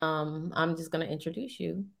I'm just going to introduce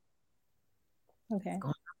you. Okay.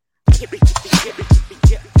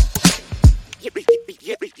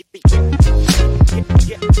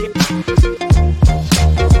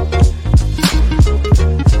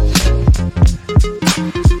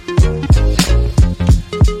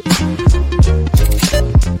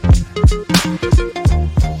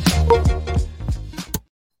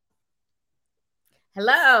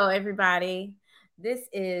 Hello, everybody. This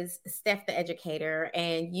is Steph the Educator,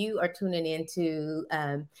 and you are tuning into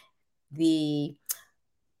the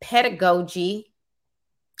Pedagogy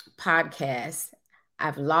podcast.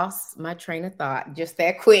 I've lost my train of thought just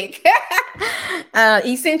that quick.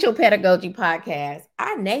 Essential Pedagogy podcast.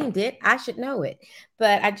 I named it. I should know it,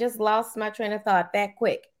 but I just lost my train of thought that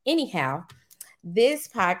quick. Anyhow, this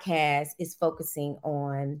podcast is focusing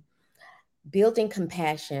on building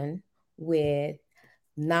compassion with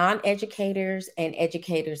non educators and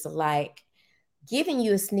educators alike, giving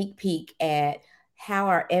you a sneak peek at how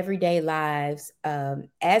our everyday lives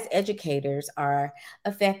as educators are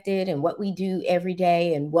affected and what we do every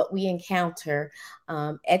day and what we encounter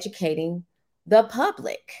educating the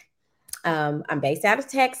public. I'm based out of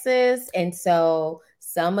Texas, and so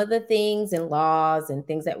some of the things and laws and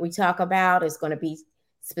things that we talk about is going to be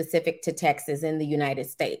specific to Texas in the United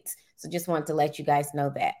States. So just want to let you guys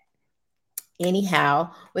know that.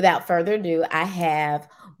 Anyhow, without further ado, I have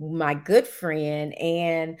my good friend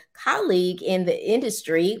and colleague in the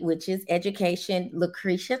industry, which is education,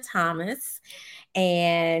 Lucretia Thomas.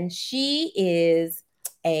 And she is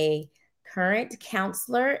a current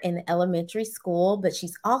counselor in the elementary school, but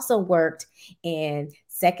she's also worked in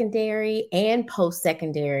secondary and post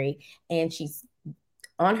secondary. And she's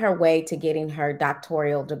on her way to getting her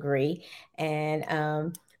doctoral degree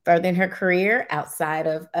and furthering her career outside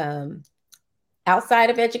of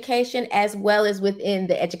education as well as within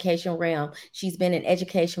the education realm. She's been in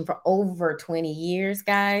education for over 20 years,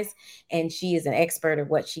 guys, and she is an expert at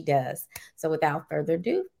what she does. So without further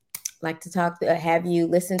ado, I'd like to have you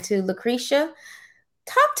listen to Lucretia.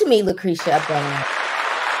 Talk to me, Lucretia, about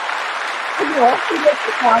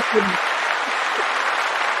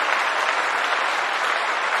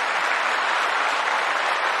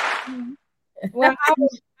Well,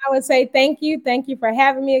 I would say thank you. Thank you for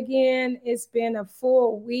having me again. It's been a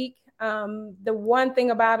full week. The one thing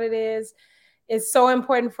about it is it's so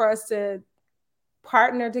important for us to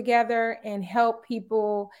partner together and help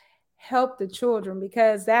people help the children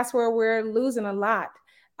because that's where we're losing a lot.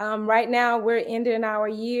 Right now, we're ending our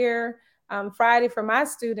year. Friday for my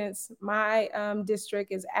students, my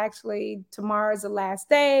district is actually tomorrow's the last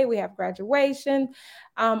day. We have graduation,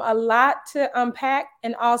 a lot to unpack,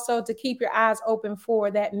 and also to keep your eyes open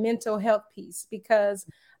for that mental health piece because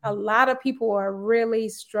a lot of people are really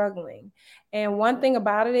struggling. And one thing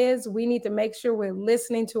about it is we need to make sure we're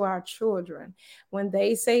listening to our children when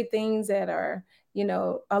they say things that are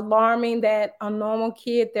alarming that a normal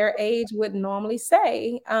kid their age would normally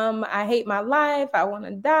say. I hate my life. I want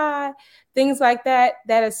to die. Things like that.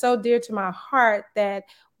 That is so dear to my heart that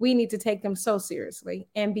we need to take them so seriously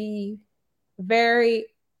and be very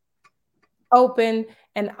open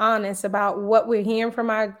and honest about what we're hearing from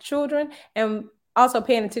our children and also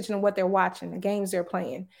paying attention to what they're watching, the games they're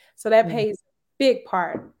playing. So that plays a big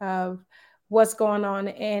part of what's going on.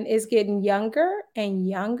 And it's getting younger and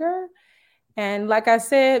younger. And like I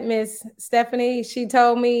said, Miss Stephanie, she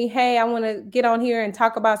told me, hey, I want to get on here and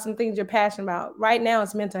talk about some things you're passionate about. Right now,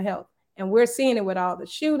 it's mental health. And we're seeing it with all the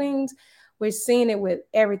shootings. We're seeing it with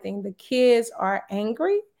everything. The kids are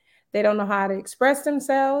angry. They don't know how to express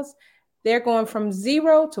themselves. They're going from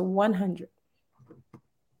 0 to 100.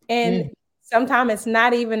 And sometimes it's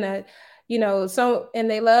not even and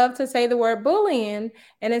they love to say the word bullying,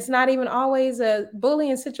 and it's not even always a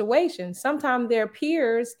bullying situation. Sometimes their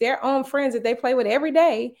peers, their own friends that they play with every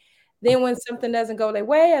day, then when something doesn't go their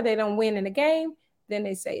way or they don't win in the game, then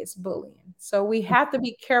they say it's bullying. So we have to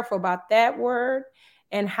be careful about that word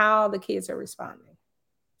and how the kids are responding.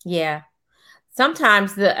 Yeah.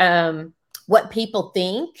 Sometimes the what people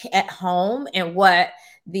think at home and what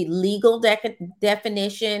the legal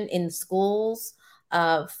definition in schools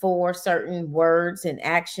for certain words and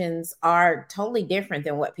actions are totally different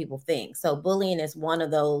than what people think. So bullying is one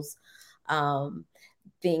of those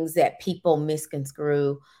things that people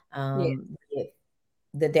misconstrue with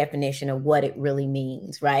the definition of what it really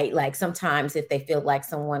means, right? Like sometimes if they feel like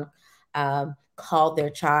someone called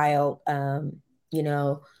their child, I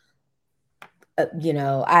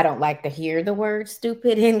don't like to hear the word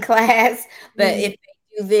stupid in class, but if they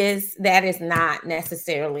do this, that is not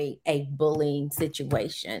necessarily a bullying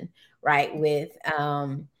situation, right?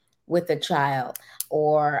 with a child,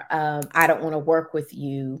 or I don't want to work with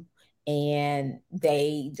you, and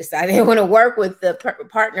they decide they want to work with the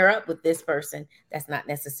partner up with this person, that's not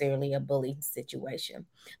necessarily a bullying situation.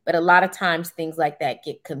 But a lot of times things like that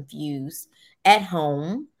get confused at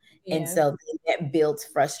home, and Yeah. so that builds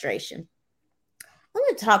frustration. I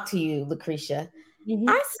want to talk to you, Lucretia. Hmm.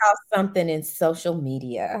 I saw something in social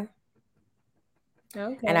media,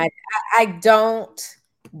 and Okay. I don't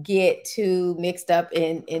get too mixed up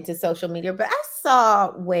into social media, but I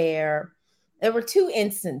saw where there were two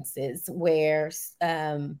instances where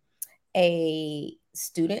a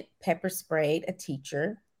student pepper sprayed a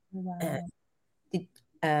teacher, uh,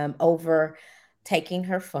 Wow. over taking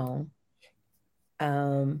her phone.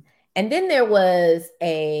 Um, and then there was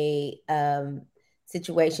a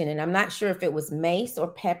situation, and I'm not sure if it was mace or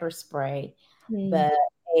pepper spray, Mm. but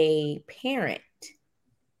a parent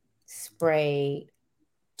sprayed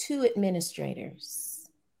two administrators,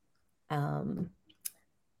 um,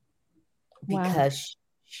 Wow. because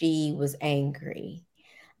she was angry.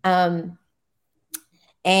 Um,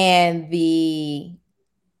 and the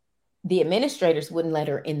administrators wouldn't let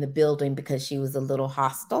her in the building because she was a little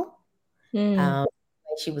hostile. Mm. Um,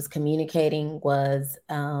 she was communicating was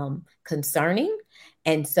concerning.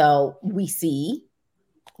 And so we see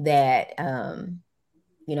that,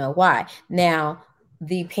 why. Now,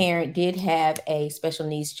 the parent did have a special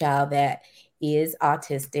needs child that is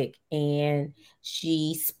autistic, and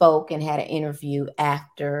she spoke and had an interview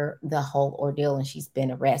after the whole ordeal, and she's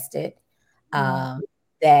been arrested. Wow. Um,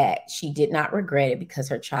 that she did not regret it because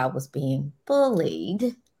her child was being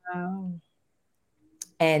bullied. Wow.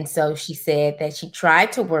 And so she said that she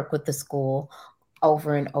tried to work with the school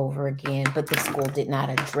over and over again, but the school did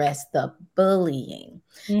not address the bullying.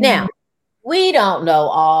 Now, Hmm. we don't know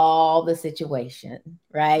all the situation,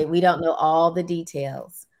 right? We don't know all the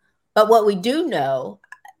details. But what we do know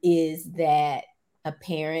is that a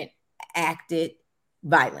parent acted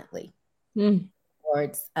violently Mm.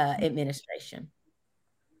 towards administration.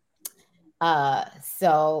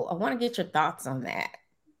 So I want to get your thoughts on that.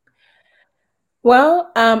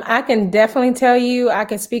 Well, I can definitely tell you, I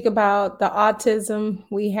can speak about the autism.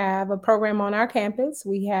 We have a program on our campus.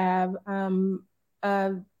 We have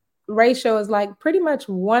a ratio is like pretty much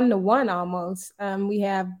 1 to 1 almost. We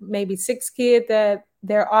have maybe 6 kids that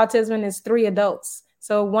their autism is 3 adults.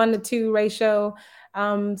 So 1 to 2 ratio.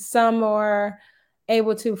 Some are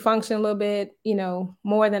able to function a little bit,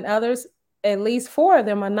 more than others. At least 4 of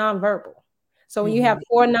them are nonverbal. So when you have Hmm.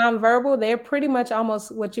 4 nonverbal, they're pretty much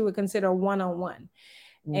almost what you would consider one-on-one.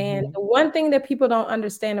 And Hmm. the one thing that people don't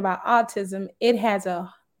understand about autism, it has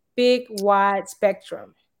a big, wide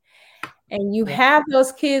spectrum. And you Yeah. have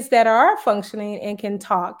those kids that are functioning and can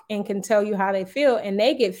talk and can tell you how they feel, and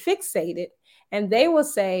they get fixated and they will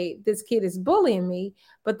say, this kid is bullying me,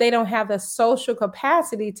 but they don't have the social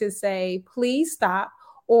capacity to say, please stop.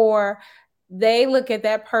 Or they look at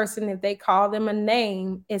that person, if they call them a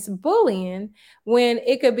name, it's bullying, when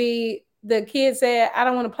it could be the kid said, I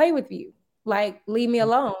don't want to play with you. Like, leave me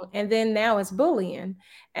alone. And then now it's bullying.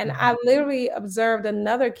 And Mhm. I literally observed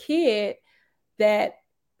another kid that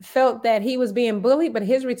felt that he was being bullied, but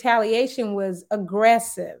his retaliation was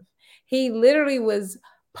aggressive. He literally was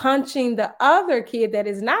punching the other kid that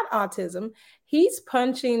is not autism. He's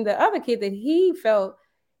punching the other kid that he felt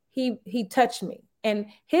he touched me. And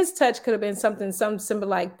his touch could have been some simple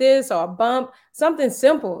like this or a bump, something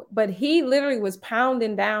simple, but he literally was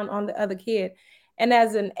pounding down on the other kid. And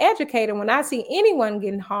as an educator, when I see anyone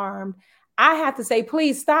getting harmed, I have to say,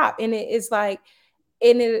 please stop. And it's like,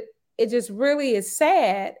 and it just really is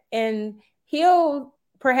sad. And he'll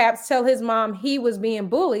perhaps tell his mom he was being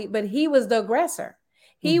bullied, but he was the aggressor.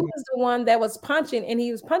 He Mhm. was the one that was punching, and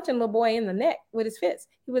he was punching little boy in the neck with his fist.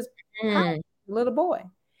 He was punching Mm. the little boy.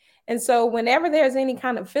 And so whenever there's any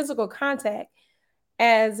kind of physical contact,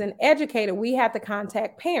 as an educator, we have to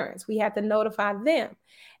contact parents. We have to notify them.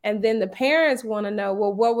 And then the parents want to know,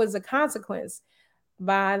 well, what was the consequence?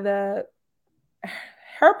 By the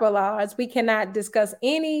HERPA laws, we cannot discuss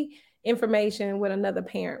any information with another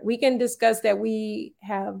parent. We can discuss that we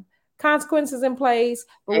have consequences in place,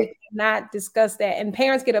 but we Right. cannot discuss that. And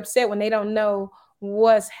parents get upset when they don't know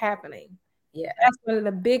what's happening. Yeah. That's one of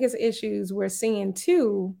the biggest issues we're seeing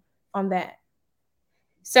too on that.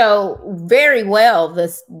 So very well,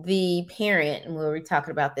 the parent, and we were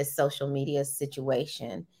talking about this social media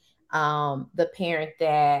situation, the parent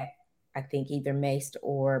that I think either maced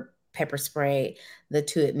or pepper sprayed the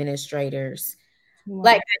two administrators,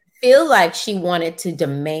 like Wow. I feel like she wanted to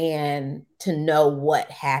demand to know what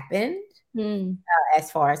happened, Hmm.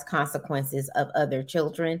 as far as consequences of other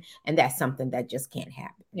children, and that's something that just can't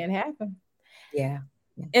happen. Can happen. Yeah.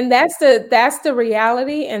 And that's the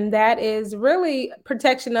reality, and that is really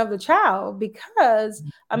protection of the child. Because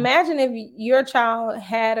imagine if your child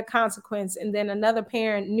had a consequence and then another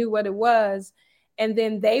parent knew what it was, and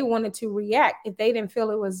then they wanted to react if they didn't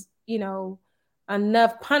feel it was,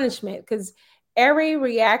 enough punishment. Because every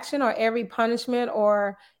reaction or every punishment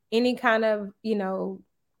or any kind of,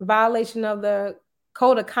 violation of the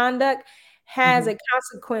code of conduct has Mhm. a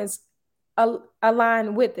consequence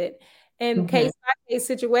aligned with it in Mhm. case by case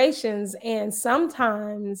situations. And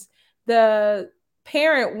sometimes the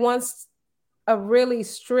parent wants a really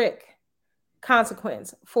strict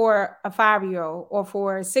consequence for a 5-year old or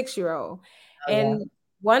for a 6-year old. Oh yeah. And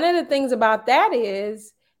one of the things about that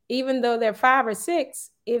is, even though they're 5 or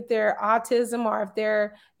 6, if they're autism or if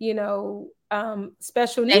they're,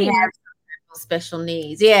 special They have needs, special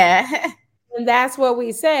needs. Yeah. and that's what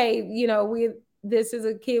we say, we this is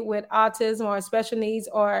a kid with autism or special needs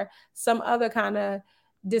or some other kind of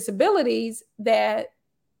disabilities, that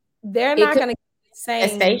they're It not could going to get the be a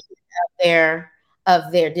same. manifestation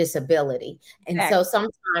of their disability. And so Exactly.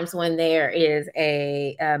 sometimes when there is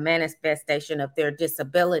a manifestation of their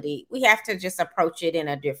disability, we have to just approach it in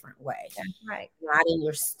a different way, That's right. not in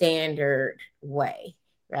your standard way,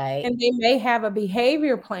 right? And they may have a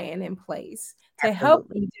behavior plan in place to help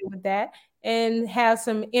Absolutely. them deal with that, and have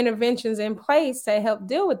some interventions in place to help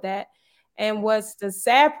deal with that. And what's the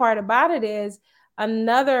sad part about it is,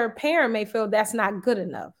 another parent may feel that's not good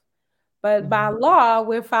enough. But by Mhm. law,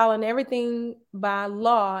 we're following everything by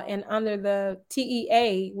law, and under the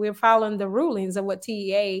TEA, we're following the rulings of what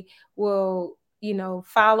TEA will,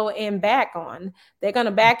 follow and back on. They're going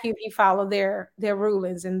to back you if you follow their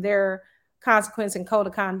rulings and their consequence and code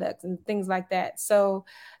of conduct and things like that. So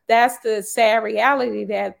that's the sad reality,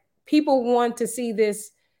 that people want to see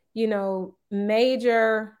this,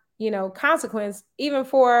 major, consequence even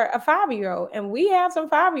for a 5-year old. And we have some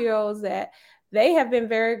 5-year olds that they have been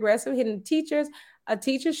very aggressive hitting teachers. A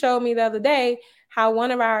teacher showed me the other day how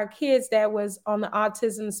one of our kids that was on the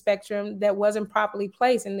autism spectrum that wasn't properly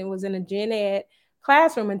placed, and it was in a gen ed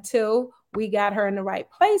classroom until we got her in the right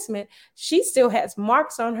placement. She still has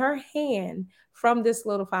marks on her hand from this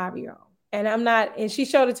little 5-year old. And I'm not, and she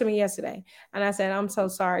showed it to me yesterday. And I said, I'm so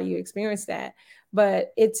sorry you experienced that.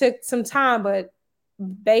 But it took some time. But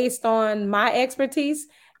based on my expertise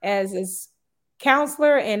as a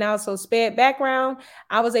counselor and also SPED background,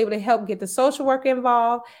 I was able to help get the social worker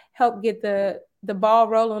involved, help get the ball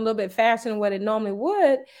rolling a little bit faster than what it normally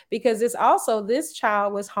would, because this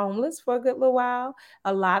child was homeless for a good little while.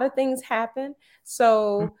 A lot of things happened.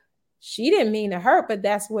 So she didn't mean to hurt, but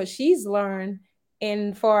that's what she's learned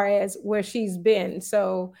in far as where she's been.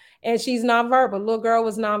 So, and she's nonverbal. Little girl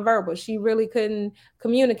was nonverbal. She really couldn't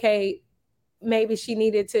communicate. Maybe she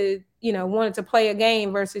needed to, wanted to play a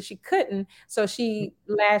game versus she couldn't. So she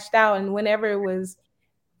lashed out. And whenever it was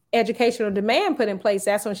educational demand put in place,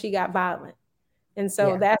 that's when she got violent. And so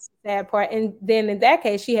Yeah. that's the sad part. And then in that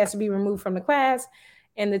case, she has to be removed from the class.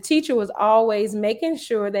 And the teacher was always making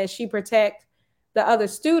sure that she protect the other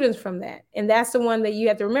students from that. And that's the one that you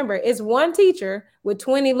have to remember. It's one teacher with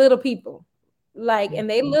 20 little people. Like, and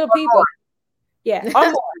they little people, yeah,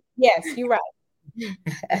 or more. Yes, you're right.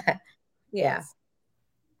 Yeah. Yes.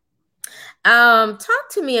 Talk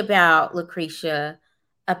to me about Lucretia,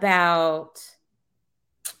 about,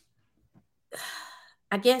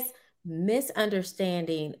 I guess,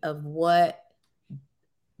 misunderstanding of what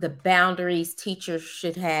the boundaries teachers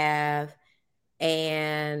should have,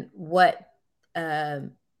 and what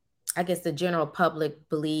um, I guess the general public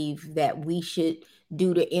believe that we should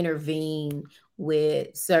do to intervene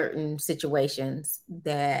with certain situations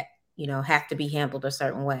that have to be handled a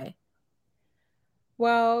certain way.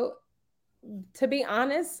 Well, to be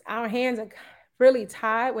honest, our hands are really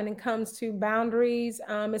tied when it comes to boundaries.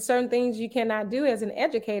 It's certain things you cannot do as an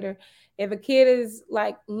educator. If a kid is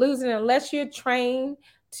like losing, unless you're trained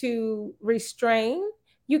to restrain,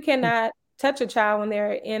 you cannot touch a child when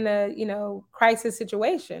they're in a, crisis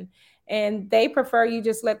situation. And they prefer you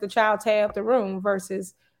just let the child tear up the room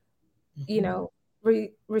versus, you Mhm. know,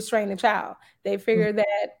 restrain the child. They figure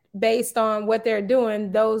that based on what they're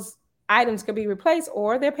doing, those items could be replaced,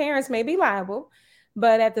 or their parents may be liable.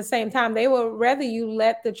 But at the same time, they will rather you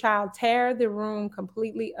let the child tear the room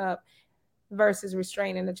completely up versus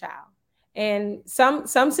restraining the child. And some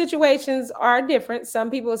situations are different.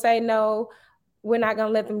 Some people say no, we're not going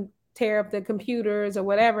to let them tear up the computers or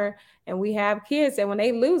whatever. And we have kids that when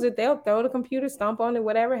they lose it, they'll throw the computer, stomp on it,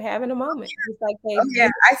 whatever, having a moment, just like they Oh yeah,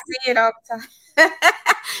 do. I see it all the time.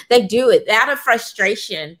 They do it out of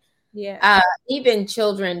frustration. Yes, Uh, Even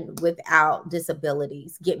children without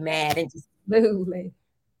disabilities get mad and just absolutely.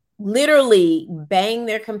 literally bang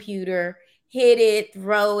their computer, hit it,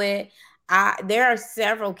 throw it. There are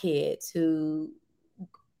several kids who,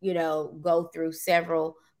 go through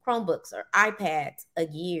several Chromebooks or iPads a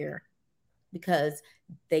year because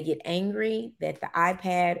they get angry that the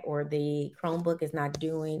iPad or the Chromebook is not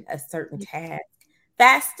doing a certain task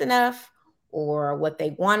fast enough, or what they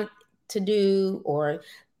want to do, or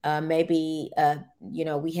maybe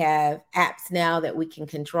we have apps now that we can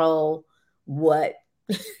control what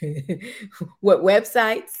what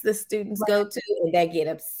websites the students go to, and they get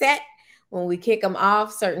upset when we kick them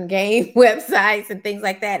off certain game websites and things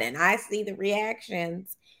like that. And I see the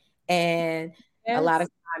reactions, and a lot Yes.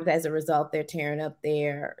 of times as a result, they're tearing up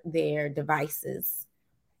their devices.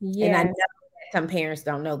 And I know Yes. that some parents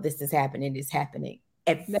don't know this is happening. It's happening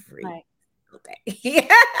That's every right. single day.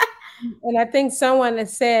 And I think someone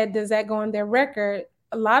has said, does that go on their record?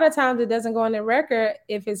 A lot of times it doesn't go on their record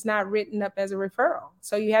if it's not written up as a referral.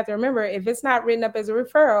 So you have to remember, if it's not written up as a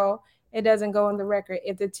referral, it doesn't go on the record.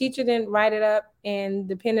 If the teacher didn't write it up, and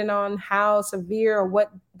depending on how severe or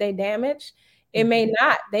what they damaged, it may Mhm.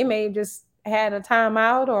 not. They may just had a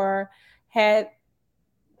timeout, or had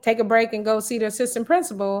take a break and go see the assistant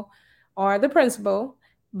principal or the principal.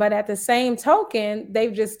 But at the same token,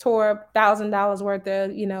 they've just tore up $1,000 worth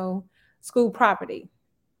of, school property.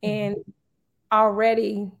 And Mhm.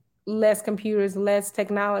 already less computers, less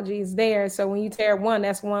technology is there. So when you tear one,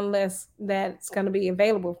 that's one less that's going to be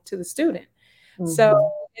available to the student. So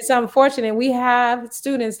Mhm. it's unfortunate. We have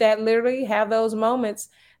students that literally have those moments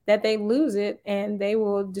that they lose it, and they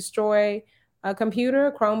will destroy a computer,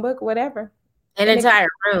 a Chromebook, whatever. An And it, entire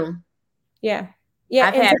room. yeah, yeah,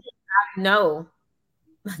 I've and had no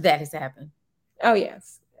that has happened. oh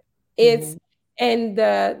yes, it's Mhm. and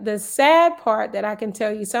the sad part that I can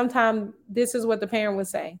tell you, sometimes this is what the parent would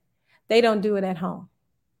say: they don't do it at home.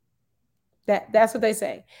 That's what they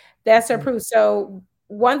say. That's their Mhm. proof. So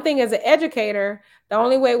one thing, as an educator, the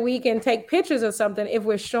only way we can take pictures of something if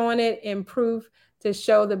we're showing it in proof to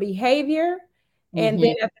show the behavior, and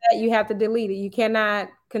then Mhm. after that you have to delete it. You cannot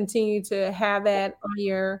continue to have that on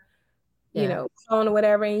your, Yeah. phone or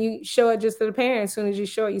whatever, and you show it just to the parent. As soon as you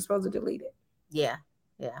show it, you're supposed to delete it. Yeah.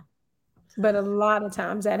 Yeah. But a lot of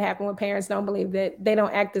times that happens when parents don't believe that they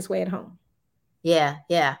don't act this way at home. Yeah.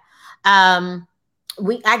 Yeah. Um,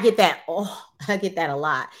 I get that. Oh, I get that a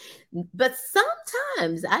lot. But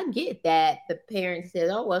sometimes I get that the parents say,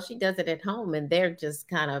 "Oh, well, she does it at home," and they're just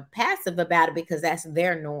kind of passive about it because that's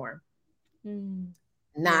their norm, Mm.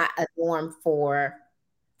 Yeah, not a norm for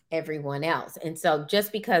everyone else. And so,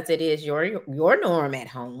 just because it is your norm at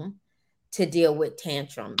home to deal with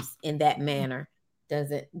tantrums in that manner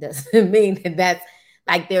doesn't mean that that's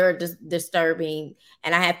like they're just disturbing.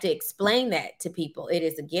 And I have to explain that to people. It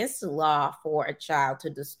is against the law for a child to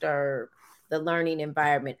disturb the learning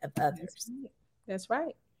environment of that's others, right. That's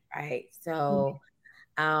right. right? So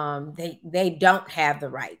they don't have the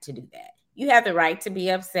right to do that. You have the right to be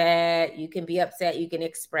upset. You can be upset. You can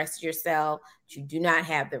express yourself. But you do not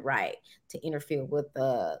have the right to interfere with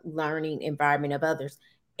the learning environment of others.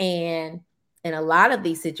 And in a lot of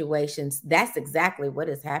these situations, that's exactly what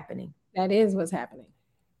is happening. That is what's happening.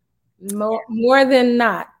 More than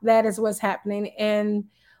not, that is what's happening. And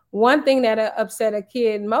one thing that upset a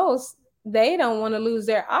kid most, they don't want to lose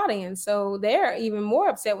their audience, so they're even more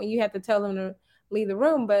upset when you have to tell them to leave the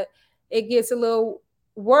room. But it gets a little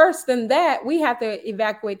worse than that. We have to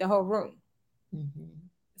evacuate the whole room. Mhm.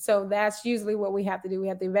 So that's usually what we have to do. We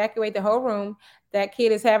have to evacuate the whole room. That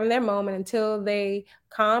kid is having their moment until they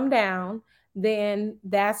calm down. Then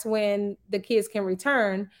that's when the kids can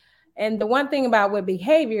return. And the one thing about with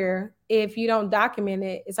behavior, if you don't document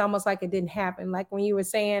it, it's almost like it didn't happen. Like when you were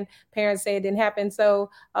saying, parents say it didn't happen. So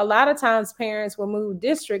a lot of times parents will move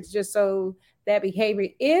districts just so that behavior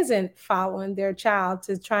isn't following their child,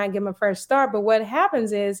 to try and give them a fresh start. But what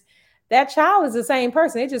happens is that child is the same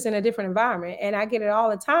person. It's just in a different environment. And I get it all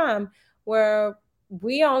the time, where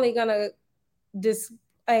we only gonna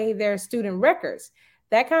display their student records.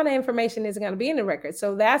 That kind of information isn't going to be in the record.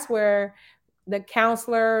 So that's where the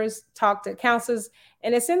counselors talk to counselors,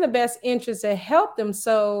 and it's in the best interest to help them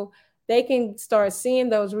so they can start seeing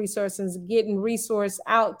those resources, getting resource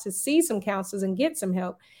out to see some counselors and get some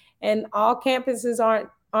help. And all campuses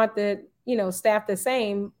aren't the staff the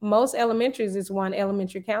same. Most elementaries is one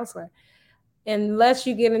elementary counselor. Unless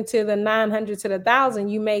you get into the 900 to the 1,000,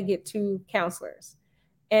 you may get two counselors.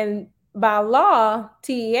 And by law,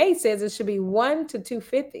 TEA says it should be 1 to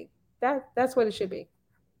 250. That's what it should be.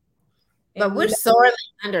 But And we're we know sorely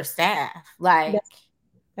understaffed. Like, that's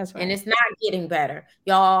that's and right. it's not getting better,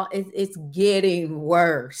 y'all. It's getting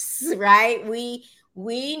worse, right?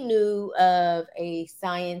 We knew of a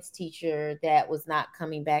science teacher that was not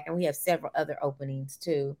coming back, and we have several other openings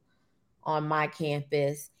too on my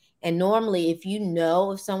campus. And normally, if you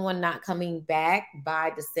know of someone not coming back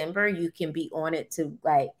by December, you can be on it to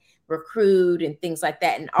like recruit and things like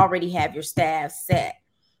that and already have your staff set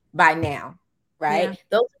by now, right? Yeah.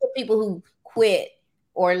 Those are the people who quit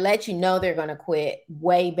or let you know they're going to quit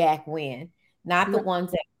way back when, not the Right.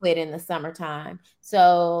 ones that quit in the summertime.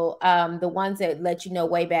 So the ones that let you know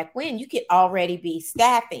way back when, you could already be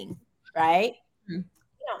staffing, right? Mhm.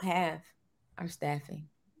 We don't have our staffing.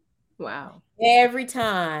 Wow. Every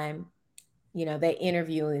time, they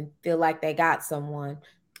interview and feel like they got someone,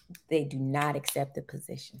 they do not accept the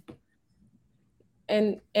position.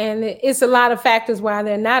 And it's a lot of factors why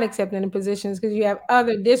they're not accepting the positions, because you have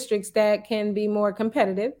other districts that can be more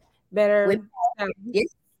competitive, With better salaries, yes,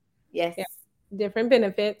 yes. yeah, different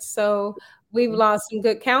benefits. So we've lost some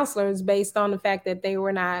good counselors based on the fact that they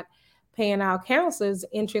were not paying our counselors,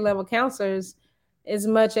 entry level counselors, as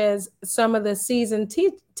much as some of the seasoned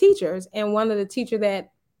teachers. And one of the teacher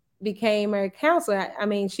that became a counselor, I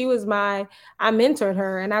mean, she was I mentored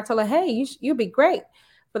her, and I told her, hey, you'll be great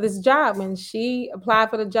for this job. And she applied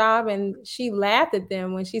for the job, and she laughed at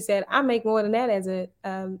them when she said, I make more than that as a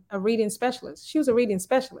reading specialist. She was a reading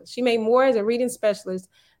specialist. She made more as a reading specialist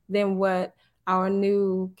than what our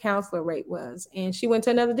new counselor rate was. And she went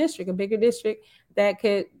to another district, a bigger district that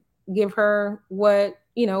could give her what,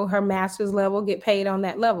 her master's level, get paid on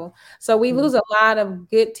that level. So we Mhm. lose a lot of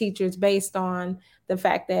good teachers based on the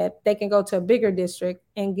fact that they can go to a bigger district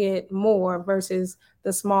and get more versus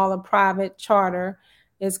the smaller private charter.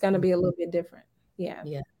 It's going to be a little bit different. Yeah.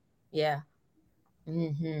 Yeah, yeah.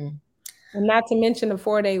 Hmm. And not to mention the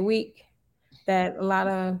 4-day week that a lot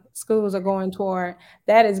of schools are going toward.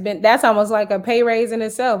 That's almost like a pay raise in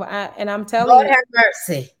itself. And I'm telling Lord you, have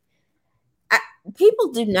mercy. I,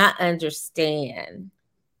 People do not understand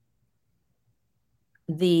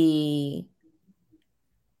the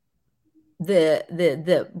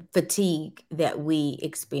the fatigue that we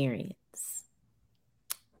experience.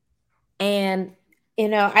 And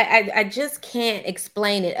I just can't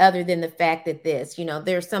explain it other than the fact that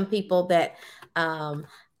there's some people that um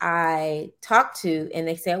I talk to and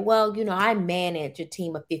they say, well, I manage a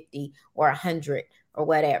team of 50 or 100 or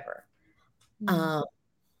whatever. mm, Um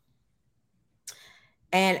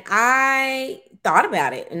and I thought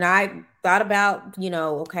about it, and I thought about,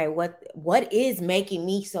 okay, what is making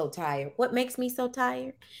me so tired? What makes me so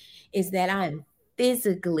tired is that I'm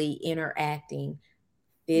physically interacting, mm,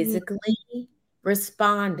 physically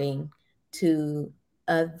responding to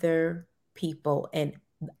other people and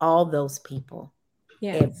all those people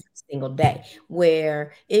every yes, single day.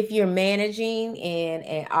 Where if you're managing in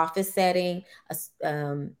an office setting, a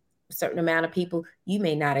certain amount of people, you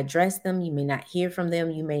may not address them, you may not hear from them,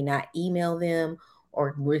 you may not email them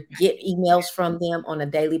or get emails from them on a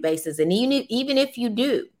daily basis. And even if you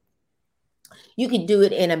do, you could do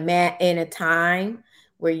it in a time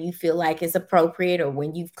where you feel like it's appropriate or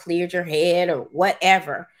when you've cleared your head or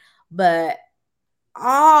whatever. But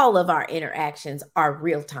all of our interactions are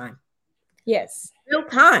real time, yes, real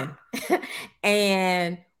time.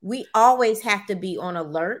 And we always have to be on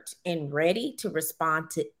alert and ready to respond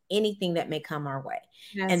to anything that may come our way.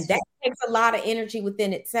 And that's that takes a lot of energy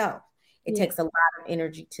within itself. It yeah, takes a lot of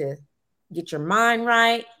energy to get your mind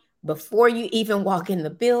right before you even walk in the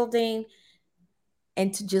building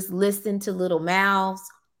and to just listen to little mouths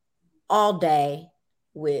all day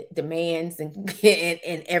with demands and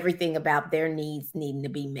and everything about their needs needing to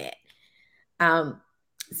be met. Um,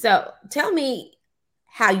 so tell me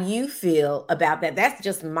how you feel about that. That's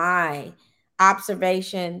just my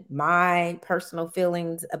observation, my personal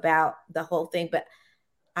feelings about the whole thing. But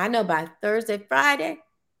I know by Thursday, Friday,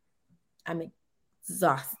 I'm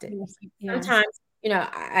exhausted. yes, yeah, Sometimes,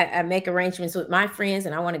 I make arrangements with my friends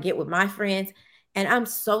and I want to get with my friends, and I'm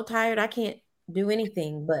so tired I can't do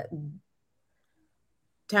anything but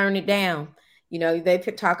turn it down. They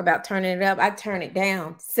could talk about turning it up. I turn it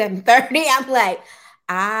down 7:30. I'm like,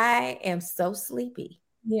 I am so sleepy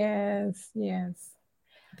yes, yes.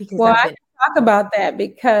 because Well, I've I been can talk about that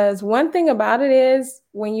because one thing about it is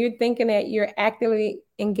when you're thinking that you're actively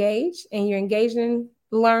engaged and you're engaged in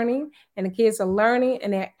learning and the kids are learning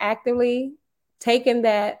and they're actively taking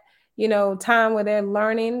that, time where they're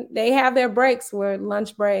learning, they have their breaks where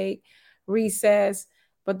lunch break, recess,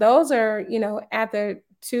 but those are, after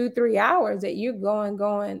 2, 3 hours that you're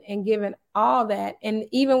going and giving all that. And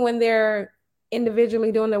even when they're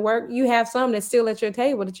individually doing the work, you have some that's still at your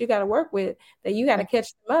table that you got to work with, that you got to catch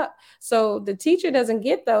them up. So the teacher doesn't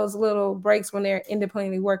get those little breaks when they're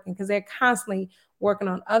independently working, because they're constantly working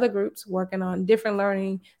on other groups, working on different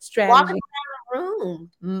learning Walking strategies. around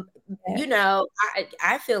the room. That,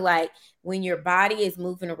 I feel like when your body is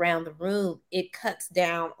moving around the room, it cuts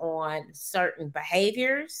down on certain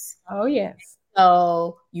behaviors. oh yes.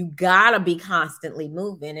 So you gotta be constantly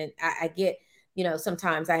moving. And I get,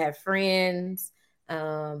 sometimes I have friends,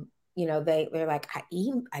 they're like,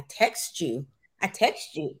 I text you. I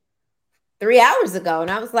text you 3 hours ago. And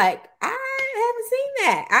I was like, I haven't seen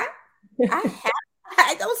that. I have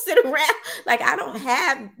I don't sit around, like I don't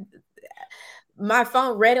have my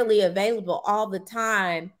phone readily available all the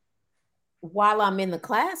time while I'm in the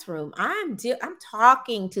classroom. I'm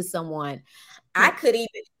talking to someone. I Yes. could even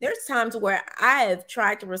there's times where I have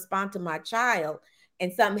tried to respond to my child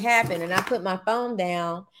and something happened and I put my phone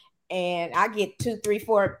down and I get 2, 3,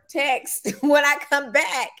 4 texts when I come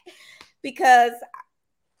back because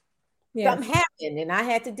something Yes. happened and I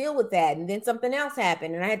had to deal with that. And then something else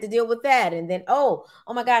happened and I had to deal with that. And then, oh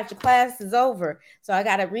my gosh, your class is over. So I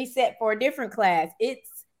got to reset for a different class.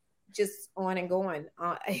 It's just on and going,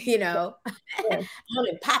 Yes. on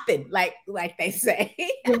and popping, like they say.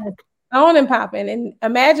 Yes. On and popping. And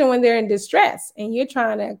imagine when they're in distress and you're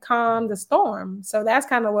trying to calm the storm. So that's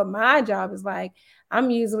kind of what my job is like. I'm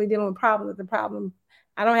usually dealing with problems. The problem,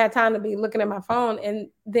 I don't have time to be looking at my phone. And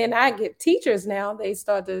then I get teachers now, they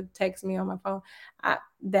start to text me on my phone.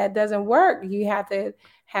 That doesn't work. You have to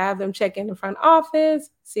have them check in the front office,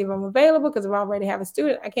 see if I'm available, because if I already have a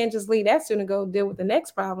student, I can't just leave that student to go deal with the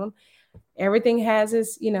next problem. Everything has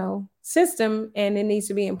its system, and it needs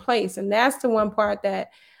to be in place. And that's the one part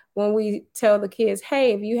that when we tell the kids,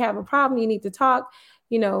 hey, if you have a problem, you need to talk,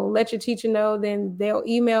 let your teacher know, then they'll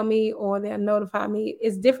email me or they'll notify me.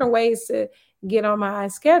 It's different ways to get on my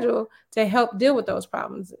schedule to help deal with those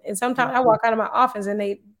problems. And sometimes I walk out of my office and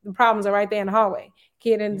the problems are right there in the hallway.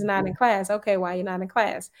 Kid is not in class. Okay, why you're not in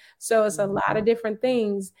class? So it's a lot of different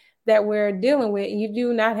things that we're dealing with, and you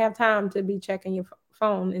do not have time to be checking your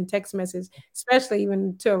phone and text message, especially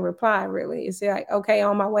even to a reply. Really, it's like, okay,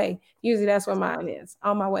 on my way. Usually that's what mine is,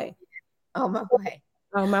 on my way. Oh my way.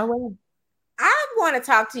 On my way. I want to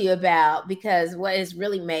talk to you about because what has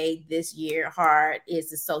really made this year hard is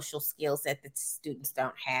the social skills that the students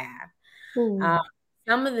don't have. Um, Ooh.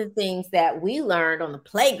 some of the things that we learned on the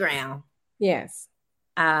playground, Yes.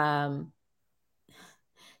 um,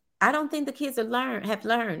 I don't think the kids have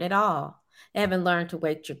learned at all. They haven't learned to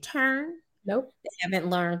wait your turn. Nope. They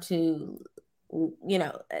haven't learned to, you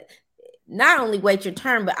know, uh, not only wait your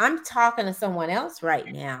turn, but I'm talking to someone else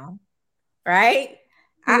right now, right?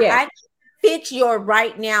 Yes. I fix your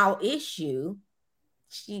right now issue.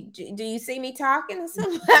 Do you see me talking to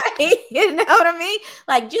somebody? You know what I mean?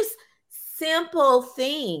 Like just simple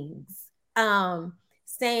things.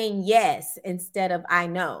 Saying yes instead of I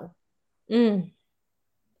know. Mm.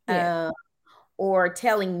 Yeah. Uh, or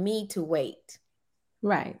telling me to wait.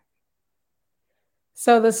 Right.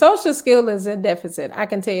 So the social skill is a deficit. I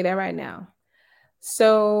can tell you that right now.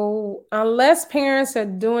 So unless parents are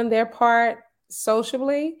doing their part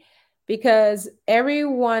socially, because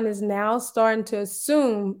everyone is now starting to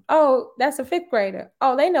assume, oh, that's a fifth grader.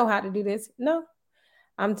 Oh, they know how to do this. No,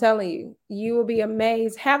 I'm telling you, you will be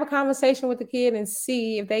amazed. Have a conversation with the kid and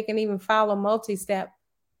see if they can even follow multi-step,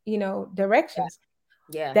 directions.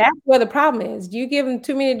 Yeah. That's where the problem is. You give them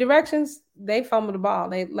too many directions, they fumble the ball.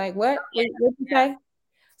 They like, what? Yeah. What you Yeah. say?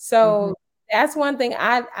 So Mhm. that's one thing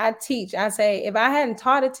I teach. I say, if I hadn't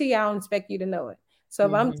taught it to you, I don't expect you to know it. So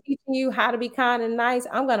if I'm Mhm. teaching you how to be kind and nice,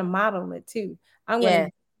 I'm going to model it too. I'm going to Yeah.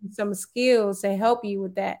 give you some skills to help you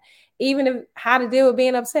with that. Even if how to deal with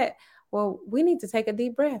being upset. Well, we need to take a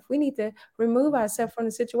deep breath. We need to remove ourselves from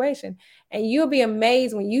the situation. And you'll be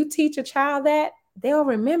amazed when you teach a child that, they'll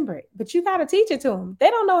remember it. But you got to teach it to them. They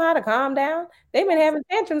don't know how to calm down. They've been Yes. having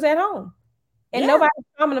tantrums at home and Yeah. nobody's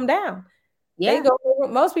calming them down. They Yeah. go.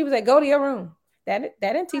 Most people say, "Go to your room." That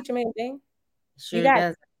didn't teach them anything. You Sure got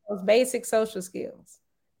does. those basic social skills.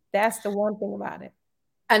 That's the one thing about it.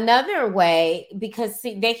 Another way, because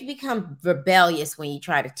see, they can become rebellious when you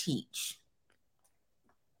try to teach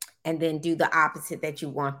and then do the opposite that you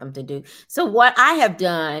want them to do. So, what I have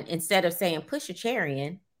done instead of saying push a chair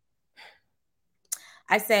in,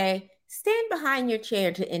 I say stand behind your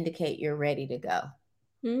chair to indicate you're ready to go.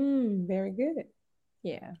 Very good.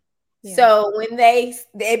 Yeah, yeah, So when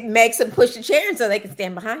it makes them push the chair in so they can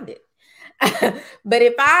stand behind it. But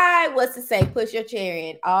if I was to say push your chair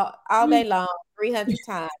in all Mm, day long, 300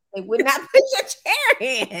 times, they would not push your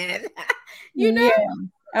chair in. You know, yeah.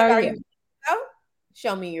 Oh like, are you yeah. ready to go?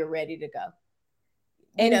 Show me you're ready to go.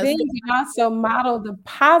 And then you can also model the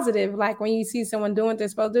positive, like when you see someone doing what they're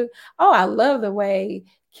supposed to do. Oh, I love the way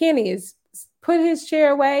Kenny is put his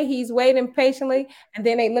chair away. He's waiting patiently, and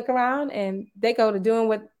then they look around and they go to doing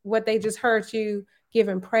what they just heard you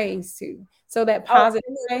giving praise to. So that Oh, positive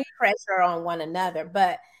way. pressure on one another,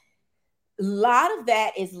 but a lot of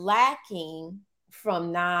that is lacking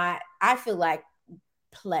from not, I feel like,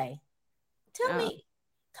 play. Tell Uh, me,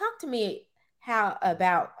 talk to me how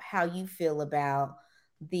about how you feel about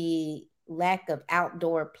the lack of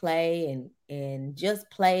outdoor play and just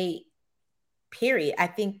play, period. I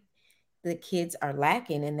think the kids are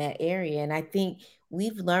lacking in that area, and I think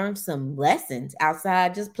we've learned some lessons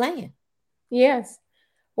outside just playing. yes.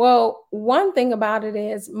 Well, one thing about it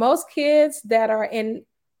is most kids that are in,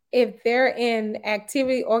 if they're in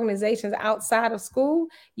activity organizations outside of school,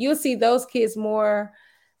 you'll see those kids more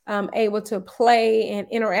able to play and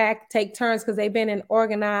interact, take turns because they've been in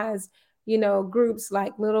organized, groups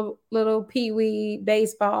like little pee wee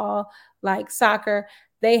baseball, like soccer.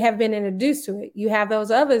 They have been introduced to it. You have those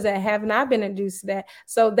others that have not been introduced to that,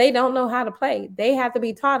 so they don't know how to play. They have to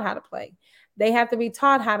be taught how to play. They have to be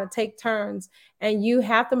taught how to take turns, and you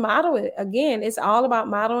have to model it. Again, it's all about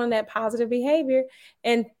modeling that positive behavior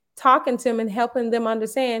and talking to them and helping them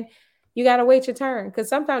understand you got to wait your turn, because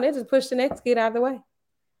sometimes they just push the next kid out of the way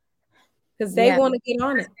because they Yeah, want to get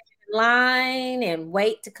on it. line and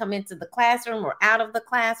wait to come into the classroom or out of the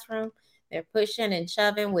classroom. They're pushing and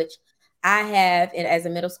shoving, which I have, and as a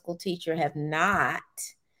middle school teacher, have not.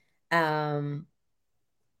 Um,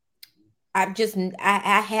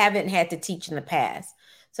 I haven't had to teach in the past,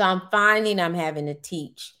 so I'm finding I'm having to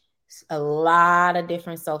teach a lot of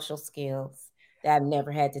different social skills that I've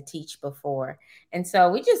never had to teach before, and so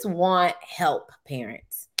we just want help,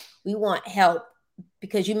 parents. We want help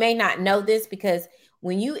because you may not know this, because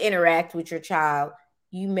when you interact with your child,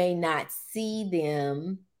 you may not see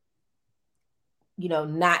them,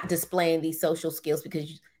 not displaying these social skills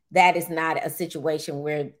because that is not a situation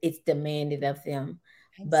where it's demanded of them.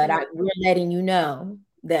 But Absolutely. we're letting you know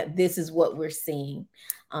that this is what we're seeing.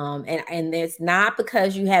 And it's not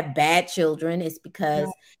because you have bad children, it's because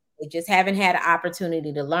they just haven't had an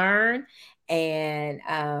opportunity to learn. And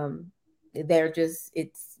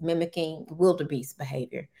it's mimicking wildebeest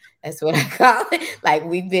behavior. That's what I call it. Like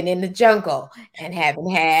we've been in the jungle and haven't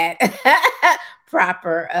had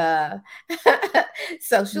proper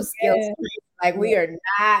social skills. Yeah. Like we are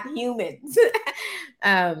not humans.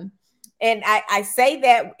 um, and I say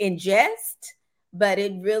that in jest, but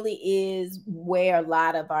it really is where a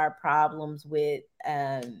lot of our problems with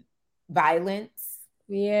violence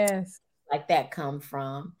Yes. like that come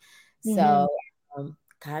from. Mm-hmm. So,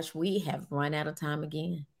 gosh, we have run out of time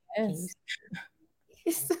again. Can Yes.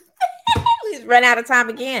 you? We've run out of time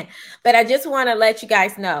again. But I just want to let you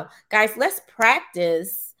guys know, guys, let's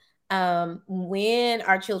practice when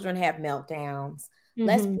our children have meltdowns.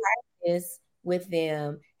 Let's Mm-hmm. practice with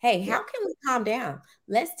them. Hey, Yeah. how can we calm down?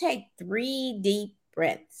 Let's take 3 deep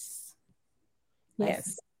breaths.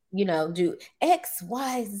 Let's, Yes. do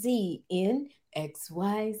XYZ in,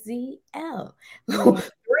 XYZL Yeah.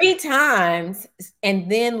 3 times, and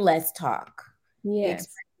then let's talk. Express Yes.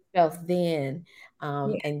 yourself then, Yeah.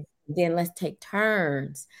 and then let's take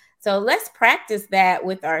turns. So let's practice that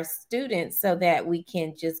with our students so that we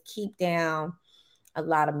can just keep down a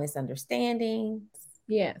lot of misunderstandings,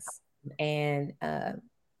 Yes. and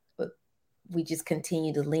we just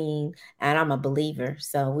continue to lean. And I'm a believer,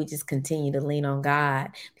 so we just continue to lean on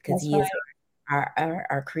God because That's He right. is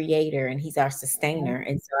our creator and He's our sustainer.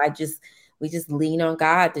 And so we just lean on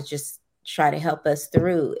God to just try to help us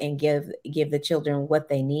through and give the children what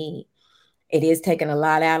they need. It is taking a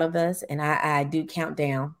lot out of us, and I do count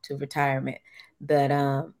down to retirement, but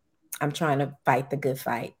I'm trying to fight the good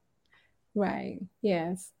fight, Right.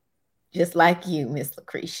 Yes. just like you, Miss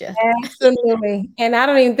Lucretia. Absolutely. And I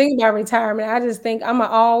don't even think about retirement. I just think I'm gonna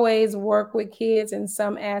always work with kids in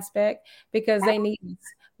some aspect because they need us.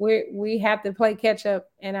 We have to play catch up,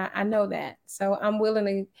 and I know that. So I'm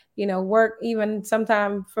willing to, work even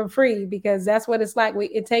sometime for free because that's what it's like.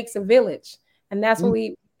 It takes a village, and that's what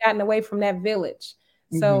we've gotten away from, that village.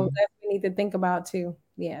 So Mm-hmm. that we need to think about too.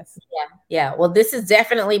 Yes. Yeah. Well, this is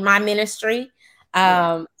definitely my ministry,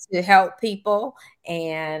 Yeah. to help people.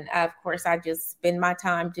 And of course, I just spend my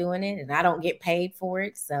time doing it and I don't get paid for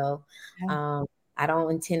it. So I don't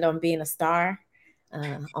intend on being a star,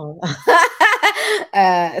 on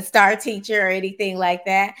a star teacher or anything like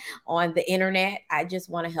that on the internet. I just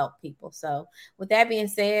want to help people. So, with that being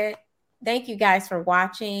said, thank you guys for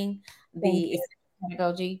watching Thank the you.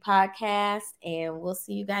 Pedagogy podcast, and we'll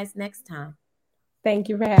see you guys next time. Thank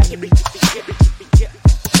you for having me.